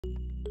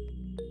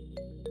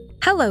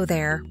Hello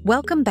there,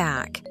 welcome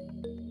back.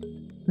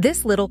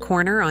 This little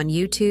corner on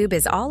YouTube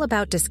is all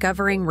about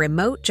discovering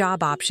remote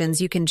job options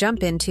you can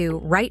jump into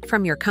right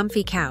from your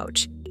comfy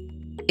couch.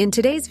 In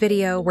today's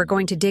video, we're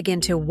going to dig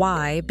into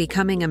why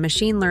becoming a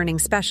machine learning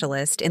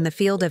specialist in the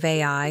field of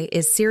AI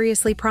is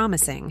seriously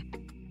promising,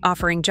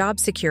 offering job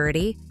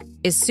security,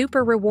 is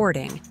super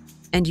rewarding,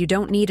 and you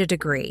don't need a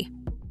degree.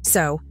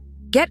 So,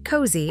 get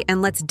cozy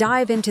and let's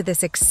dive into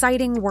this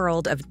exciting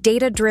world of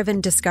data-driven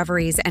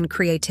discoveries and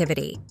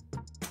creativity.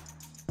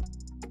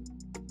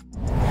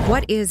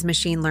 What is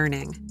machine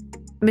learning?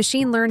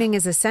 Machine learning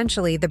is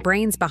essentially the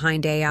brains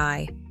behind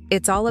AI.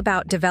 It's all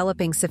about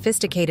developing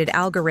sophisticated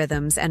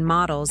algorithms and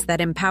models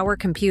that empower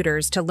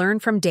computers to learn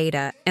from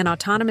data and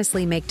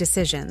autonomously make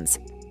decisions,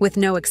 with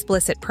no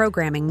explicit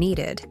programming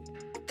needed.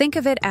 Think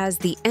of it as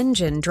the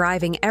engine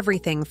driving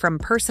everything from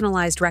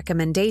personalized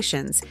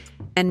recommendations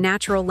and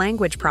natural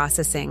language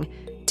processing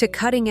to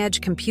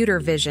cutting-edge computer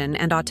vision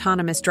and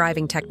autonomous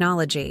driving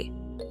technology.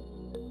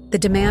 The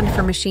demand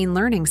for machine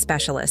learning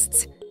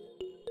specialists.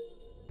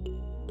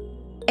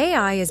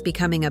 AI is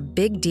becoming a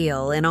big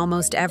deal in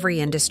almost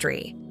every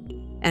industry.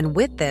 And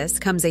with this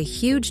comes a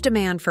huge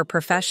demand for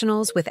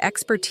professionals with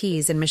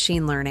expertise in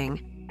machine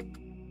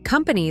learning.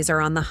 Companies are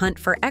on the hunt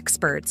for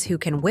experts who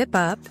can whip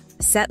up,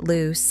 set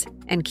loose,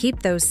 and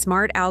keep those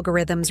smart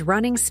algorithms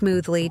running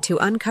smoothly to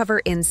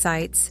uncover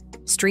insights,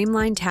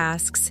 streamline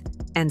tasks,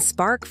 and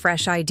spark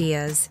fresh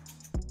ideas.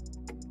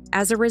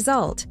 As a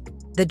result,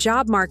 the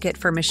job market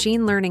for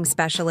machine learning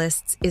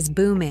specialists is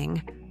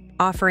booming,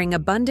 offering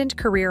abundant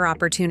career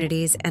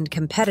opportunities and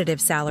competitive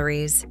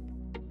salaries.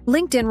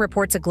 LinkedIn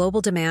reports a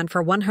global demand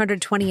for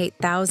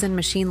 128,000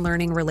 machine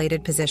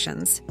learning-related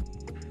positions.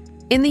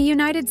 In the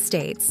United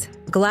States,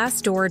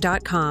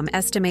 Glassdoor.com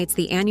estimates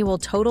the annual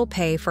total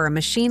pay for a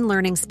machine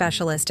learning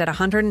specialist at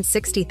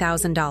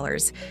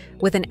 $160,000,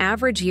 with an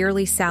average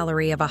yearly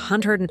salary of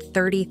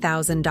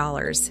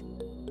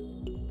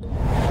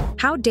 $130,000.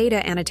 How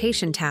data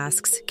annotation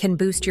tasks can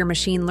boost your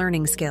machine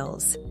learning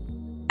skills.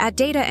 At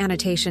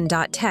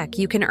dataannotation.tech,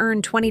 you can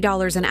earn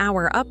 $20 an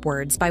hour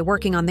upwards by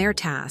working on their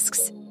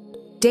tasks.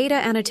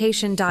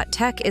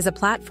 Dataannotation.tech is a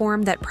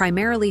platform that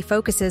primarily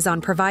focuses on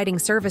providing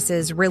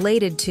services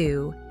related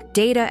to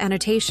data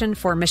annotation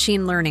for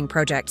machine learning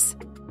projects.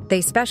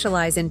 They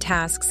specialize in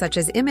tasks such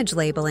as image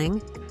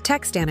labeling,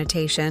 text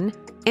annotation,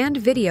 and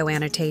video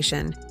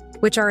annotation,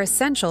 which are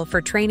essential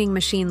for training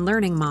machine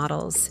learning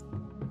models.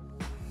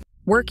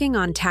 Working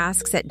on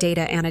tasks at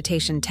Data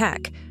Annotation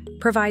Tech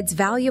provides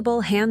valuable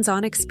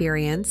hands-on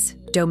experience,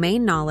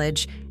 domain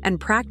knowledge, and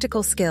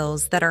practical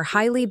skills that are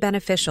highly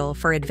beneficial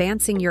for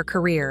advancing your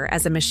career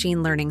as a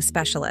machine learning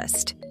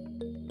specialist.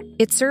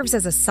 It serves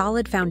as a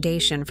solid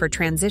foundation for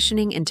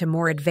transitioning into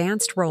more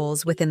advanced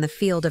roles within the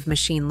field of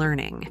machine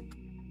learning.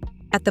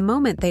 At the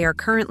moment, they are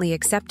currently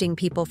accepting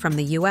people from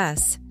the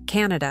US,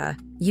 Canada,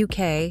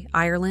 UK,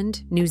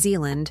 Ireland, New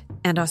Zealand,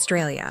 and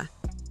Australia.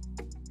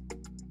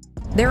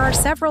 There are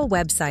several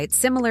websites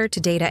similar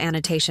to Data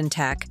Annotation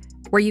Tech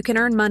where you can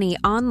earn money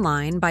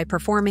online by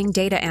performing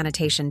data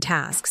annotation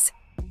tasks.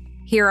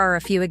 Here are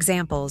a few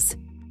examples.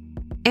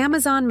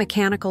 Amazon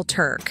Mechanical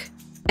Turk,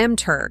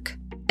 mTurk.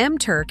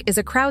 mTurk is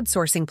a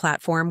crowdsourcing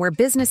platform where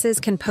businesses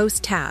can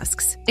post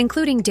tasks,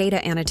 including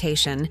data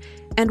annotation,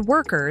 and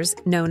workers,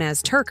 known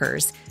as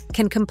Turkers,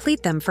 can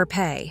complete them for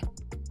pay.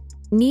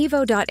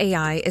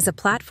 Nevo.ai is a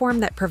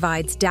platform that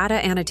provides data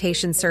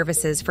annotation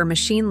services for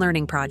machine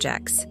learning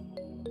projects.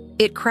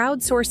 It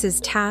crowdsources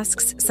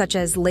tasks such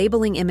as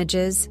labeling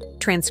images,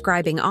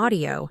 transcribing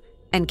audio,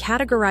 and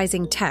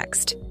categorizing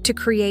text to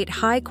create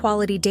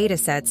high-quality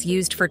datasets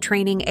used for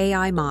training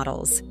AI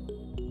models.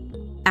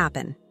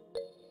 Appen.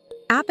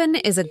 Appen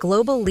is a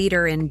global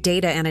leader in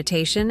data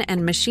annotation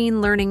and machine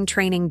learning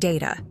training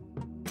data.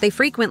 They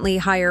frequently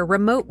hire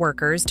remote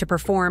workers to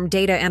perform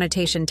data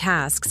annotation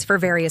tasks for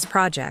various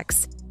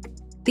projects.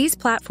 These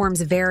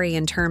platforms vary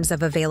in terms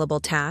of available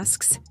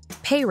tasks,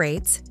 pay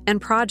rates, and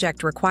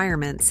project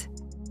requirements.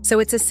 So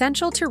it's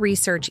essential to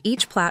research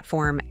each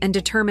platform and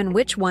determine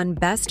which one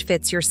best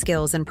fits your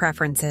skills and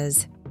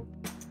preferences.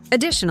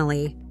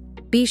 Additionally,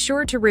 be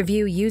sure to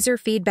review user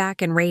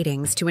feedback and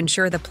ratings to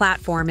ensure the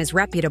platform is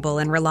reputable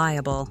and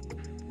reliable.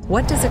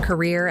 What does a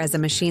career as a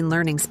machine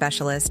learning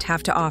specialist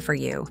have to offer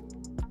you?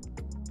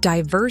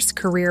 Diverse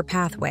career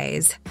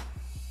pathways.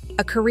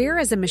 A career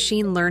as a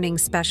machine learning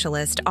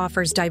specialist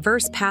offers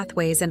diverse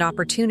pathways and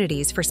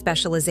opportunities for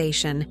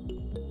specialization.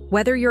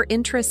 Whether your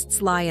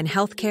interests lie in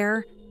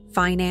healthcare,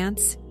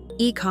 finance,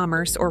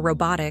 e-commerce, or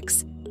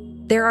robotics,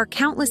 there are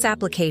countless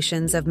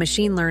applications of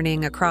machine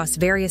learning across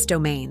various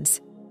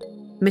domains.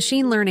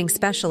 Machine learning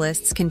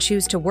specialists can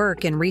choose to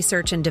work in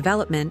research and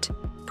development,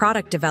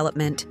 product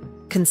development,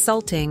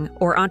 consulting,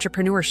 or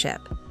entrepreneurship,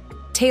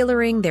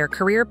 tailoring their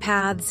career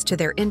paths to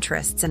their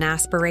interests and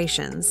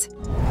aspirations.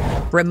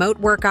 Remote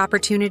work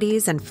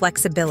opportunities and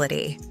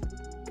flexibility.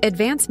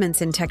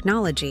 Advancements in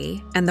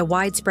technology and the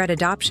widespread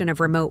adoption of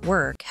remote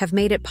work have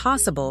made it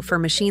possible for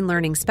machine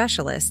learning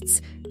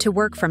specialists to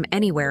work from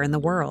anywhere in the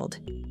world.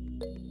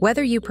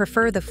 Whether you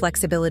prefer the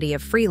flexibility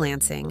of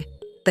freelancing,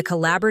 the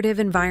collaborative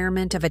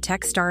environment of a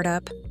tech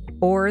startup,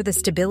 or the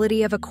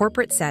stability of a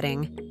corporate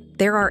setting,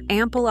 there are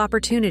ample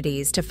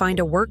opportunities to find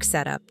a work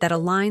setup that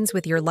aligns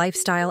with your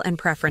lifestyle and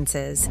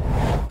preferences.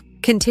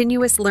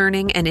 Continuous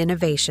learning and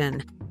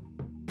innovation.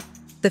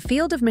 The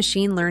field of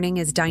machine learning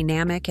is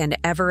dynamic and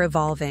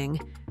ever-evolving,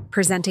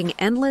 presenting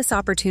endless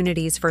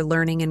opportunities for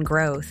learning and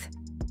growth.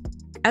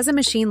 As a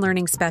machine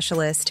learning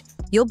specialist,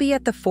 you'll be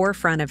at the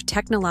forefront of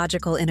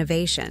technological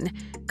innovation,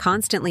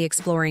 constantly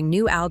exploring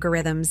new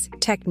algorithms,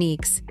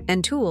 techniques,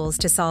 and tools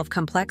to solve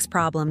complex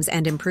problems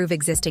and improve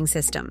existing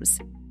systems.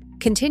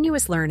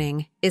 Continuous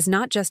learning is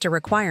not just a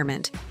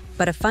requirement,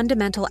 but a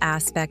fundamental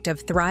aspect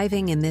of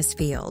thriving in this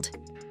field.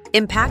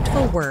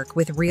 Impactful work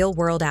with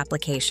real-world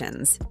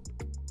applications.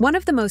 One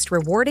of the most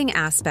rewarding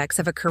aspects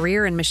of a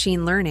career in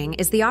machine learning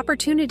is the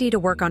opportunity to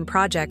work on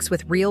projects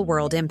with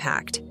real-world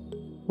impact.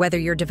 Whether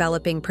you're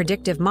developing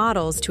predictive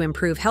models to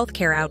improve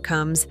healthcare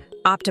outcomes,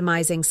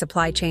 optimizing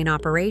supply chain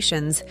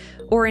operations,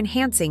 or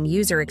enhancing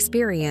user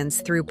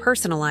experience through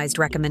personalized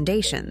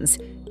recommendations,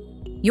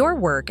 your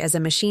work as a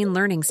machine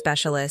learning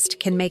specialist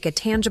can make a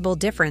tangible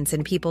difference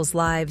in people's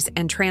lives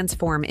and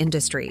transform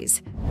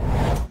industries.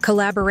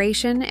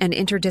 Collaboration and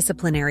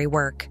interdisciplinary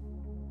work.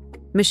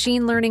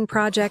 Machine learning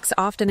projects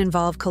often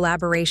involve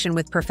collaboration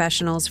with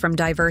professionals from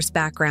diverse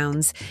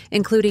backgrounds,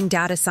 including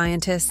data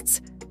scientists,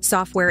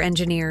 software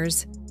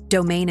engineers,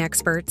 domain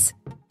experts,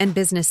 and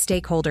business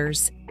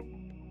stakeholders.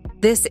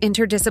 This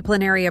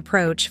interdisciplinary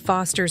approach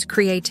fosters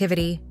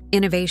creativity,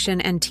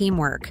 innovation, and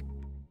teamwork,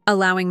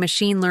 allowing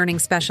machine learning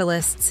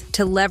specialists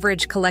to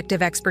leverage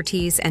collective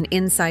expertise and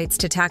insights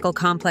to tackle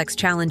complex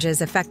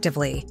challenges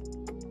effectively.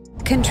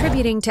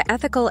 Contributing to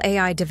ethical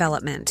AI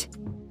development.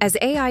 As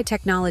AI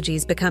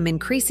technologies become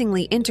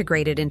increasingly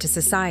integrated into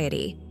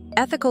society,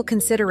 ethical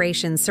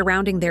considerations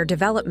surrounding their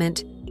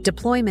development,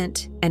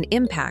 deployment, and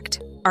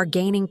impact are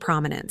gaining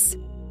prominence.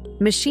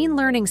 Machine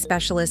learning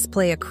specialists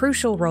play a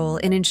crucial role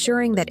in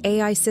ensuring that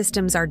AI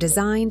systems are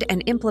designed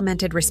and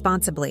implemented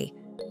responsibly,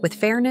 with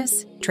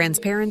fairness,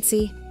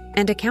 transparency,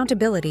 and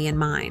accountability in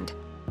mind.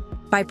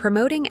 By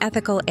promoting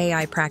ethical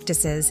AI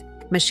practices,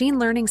 machine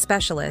learning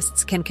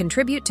specialists can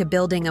contribute to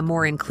building a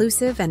more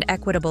inclusive and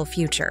equitable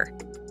future.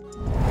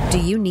 Do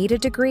you need a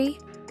degree?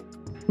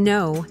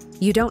 No,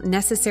 you don't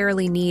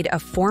necessarily need a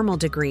formal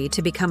degree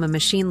to become a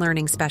machine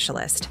learning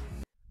specialist.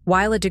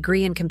 While a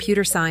degree in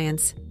computer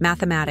science,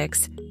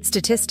 mathematics,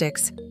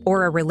 statistics,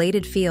 or a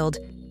related field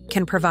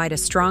can provide a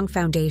strong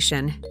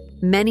foundation,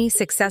 many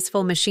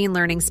successful machine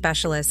learning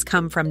specialists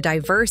come from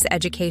diverse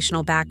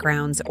educational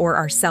backgrounds or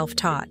are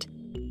self-taught.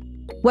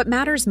 What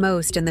matters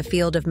most in the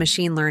field of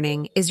machine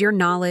learning is your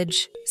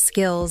knowledge,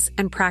 skills,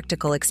 and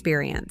practical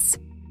experience.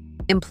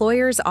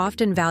 Employers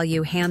often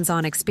value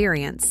hands-on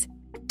experience,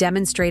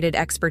 demonstrated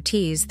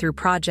expertise through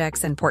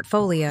projects and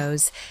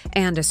portfolios,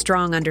 and a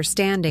strong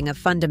understanding of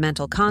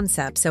fundamental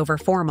concepts over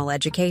formal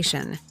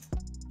education.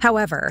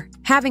 However,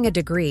 having a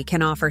degree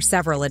can offer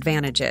several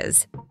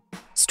advantages.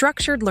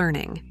 Structured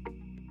learning.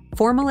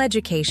 Formal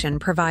education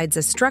provides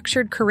a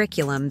structured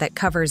curriculum that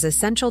covers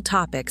essential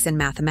topics in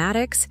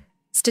mathematics,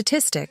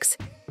 statistics,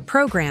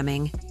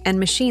 programming, and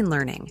machine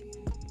learning.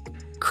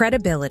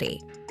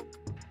 Credibility.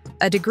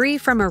 A degree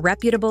from a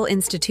reputable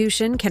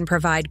institution can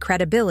provide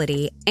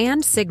credibility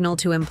and signal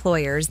to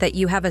employers that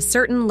you have a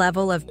certain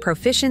level of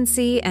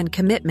proficiency and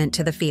commitment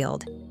to the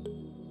field.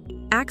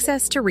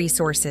 Access to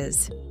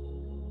resources.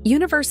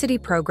 University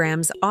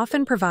programs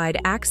often provide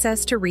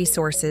access to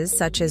resources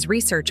such as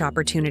research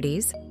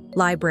opportunities,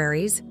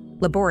 libraries,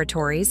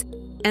 laboratories,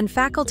 and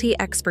faculty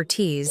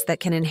expertise that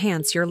can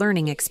enhance your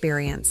learning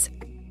experience.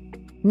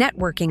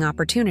 Networking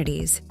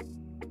opportunities.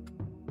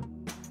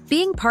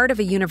 Being part of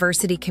a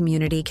university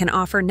community can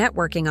offer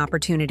networking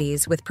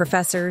opportunities with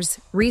professors,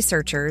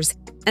 researchers,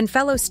 and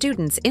fellow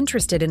students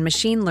interested in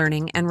machine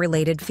learning and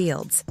related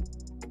fields.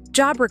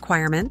 Job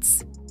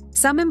requirements.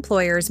 Some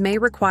employers may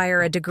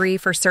require a degree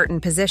for certain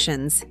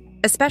positions,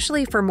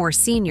 especially for more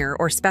senior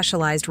or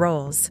specialized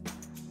roles.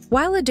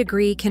 While a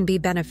degree can be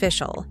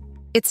beneficial,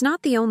 it's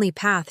not the only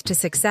path to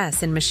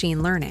success in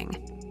machine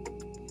learning.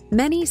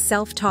 Many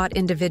self-taught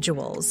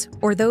individuals,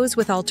 or those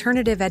with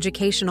alternative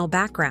educational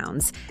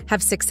backgrounds,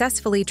 have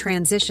successfully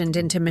transitioned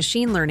into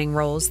machine learning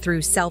roles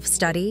through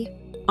self-study,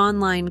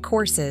 online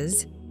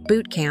courses,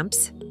 boot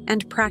camps,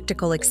 and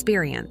practical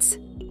experience.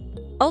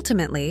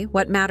 Ultimately,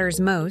 what matters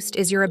most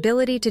is your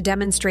ability to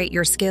demonstrate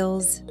your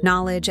skills,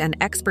 knowledge, and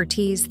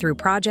expertise through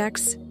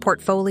projects,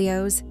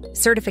 portfolios,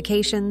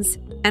 certifications,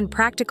 and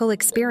practical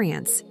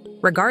experience,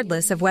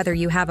 regardless of whether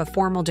you have a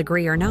formal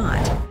degree or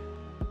not.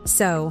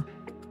 So,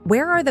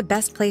 where are the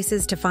best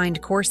places to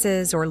find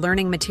courses or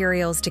learning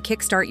materials to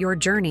kickstart your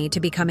journey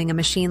to becoming a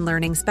machine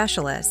learning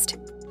specialist?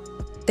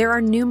 There are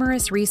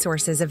numerous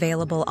resources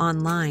available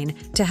online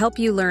to help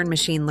you learn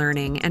machine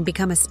learning and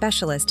become a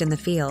specialist in the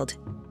field.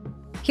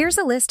 Here's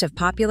a list of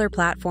popular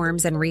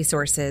platforms and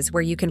resources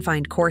where you can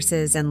find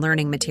courses and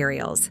learning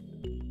materials.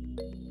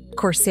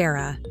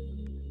 Coursera.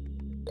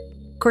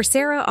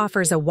 Coursera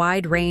offers a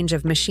wide range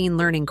of machine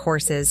learning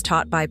courses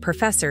taught by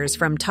professors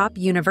from top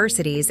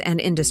universities and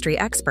industry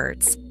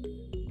experts.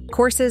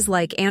 Courses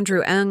like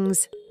Andrew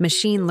Ng's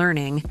Machine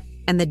Learning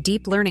and the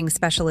Deep Learning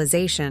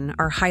Specialization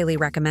are highly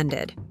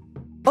recommended.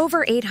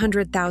 Over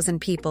 800,000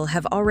 people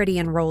have already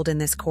enrolled in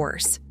this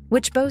course,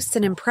 which boasts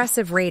an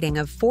impressive rating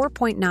of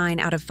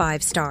 4.9 out of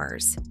 5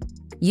 stars.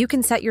 You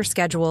can set your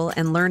schedule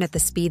and learn at the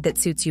speed that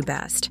suits you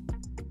best.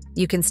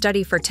 You can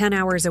study for 10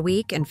 hours a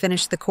week and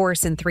finish the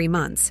course in 3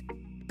 months,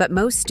 but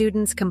most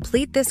students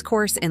complete this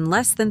course in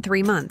less than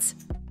 3 months,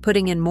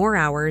 putting in more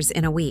hours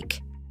in a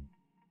week.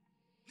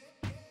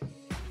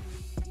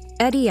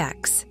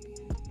 edX.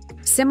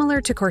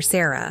 Similar to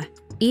Coursera,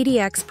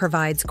 edX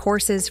provides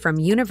courses from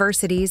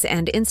universities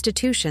and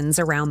institutions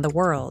around the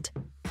world.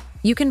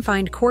 You can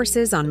find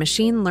courses on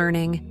machine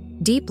learning,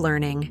 deep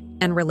learning,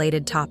 and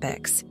related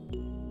topics.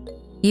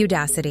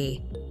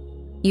 Udacity.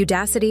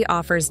 Udacity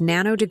offers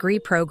nano-degree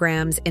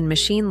programs in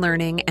machine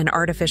learning and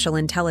artificial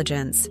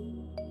intelligence.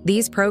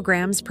 These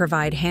programs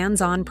provide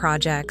hands-on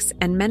projects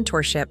and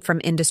mentorship from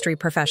industry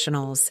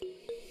professionals.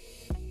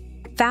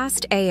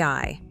 Fast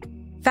AI.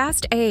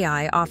 Fast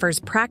AI offers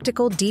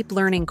practical deep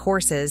learning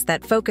courses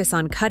that focus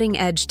on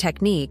cutting-edge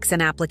techniques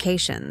and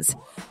applications.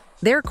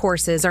 Their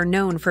courses are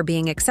known for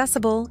being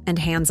accessible and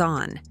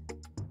hands-on.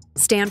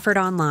 Stanford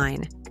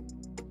Online.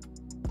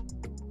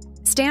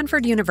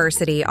 Stanford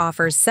University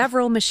offers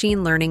several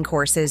machine learning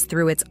courses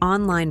through its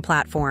online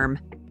platform.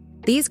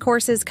 These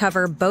courses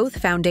cover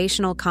both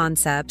foundational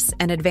concepts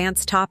and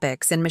advanced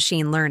topics in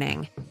machine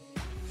learning.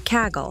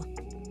 Kaggle.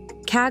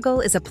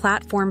 Kaggle is a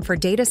platform for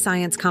data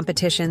science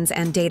competitions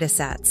and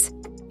datasets.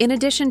 In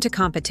addition to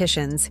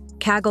competitions,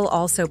 Kaggle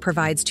also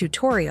provides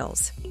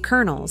tutorials,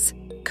 kernels,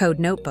 code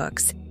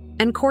notebooks,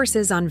 and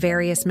courses on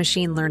various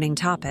machine learning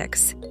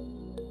topics.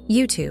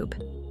 YouTube.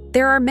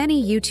 There are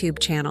many YouTube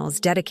channels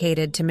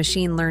dedicated to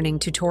machine learning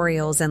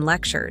tutorials and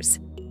lectures.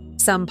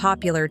 Some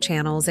popular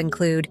channels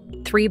include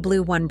 3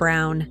 Blue 1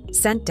 Brown,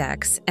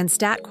 CentDex, and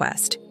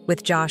StatQuest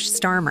with Josh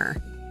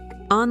Starmer.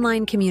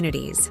 Online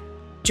communities.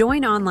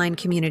 Join online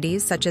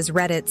communities such as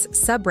Reddit's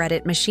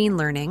subreddit Machine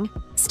Learning,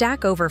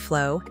 Stack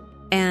Overflow,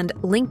 and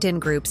LinkedIn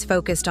groups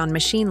focused on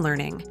machine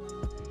learning.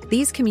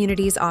 These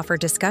communities offer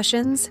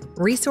discussions,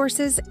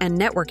 resources, and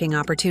networking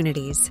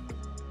opportunities.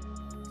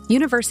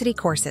 University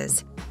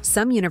courses.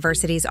 Some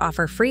universities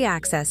offer free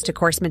access to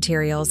course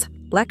materials,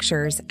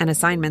 lectures, and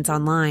assignments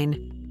online.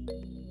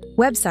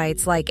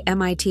 Websites like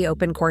MIT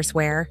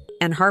OpenCourseWare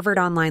and Harvard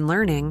Online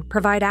Learning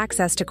provide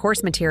access to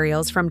course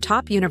materials from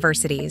top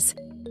universities.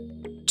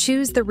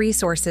 Choose the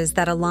resources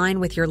that align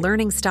with your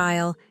learning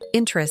style,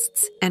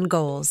 interests, and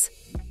goals.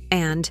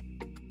 And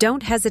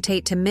don't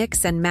hesitate to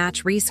mix and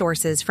match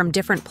resources from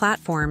different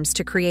platforms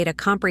to create a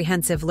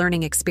comprehensive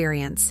learning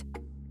experience.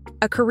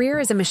 A career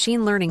as a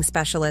machine learning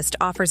specialist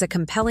offers a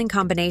compelling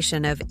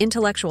combination of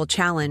intellectual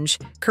challenge,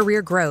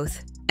 career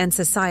growth, and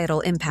societal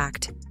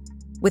impact.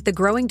 With the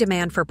growing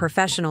demand for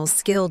professionals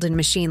skilled in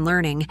machine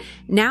learning,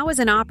 now is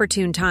an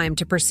opportune time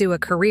to pursue a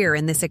career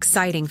in this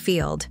exciting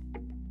field.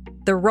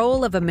 The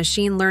role of a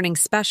machine learning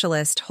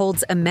specialist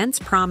holds immense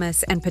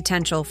promise and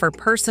potential for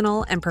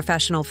personal and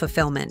professional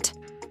fulfillment.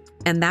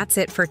 And that's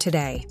it for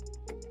today.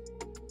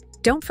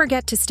 Don't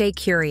forget to stay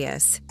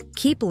curious,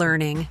 keep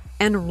learning,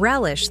 and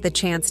relish the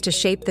chance to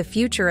shape the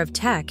future of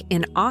tech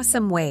in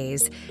awesome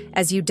ways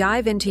as you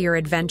dive into your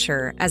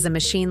adventure as a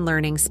machine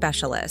learning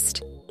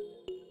specialist.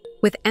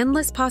 With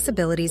endless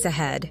possibilities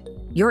ahead,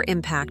 your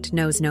impact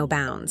knows no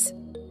bounds.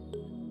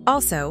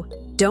 Also,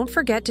 don't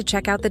forget to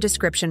check out the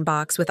description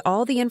box with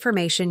all the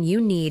information you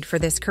need for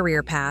this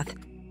career path,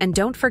 and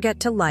don't forget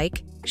to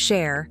like,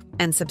 share,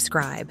 and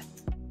subscribe.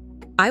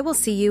 I will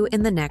see you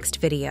in the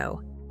next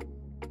video.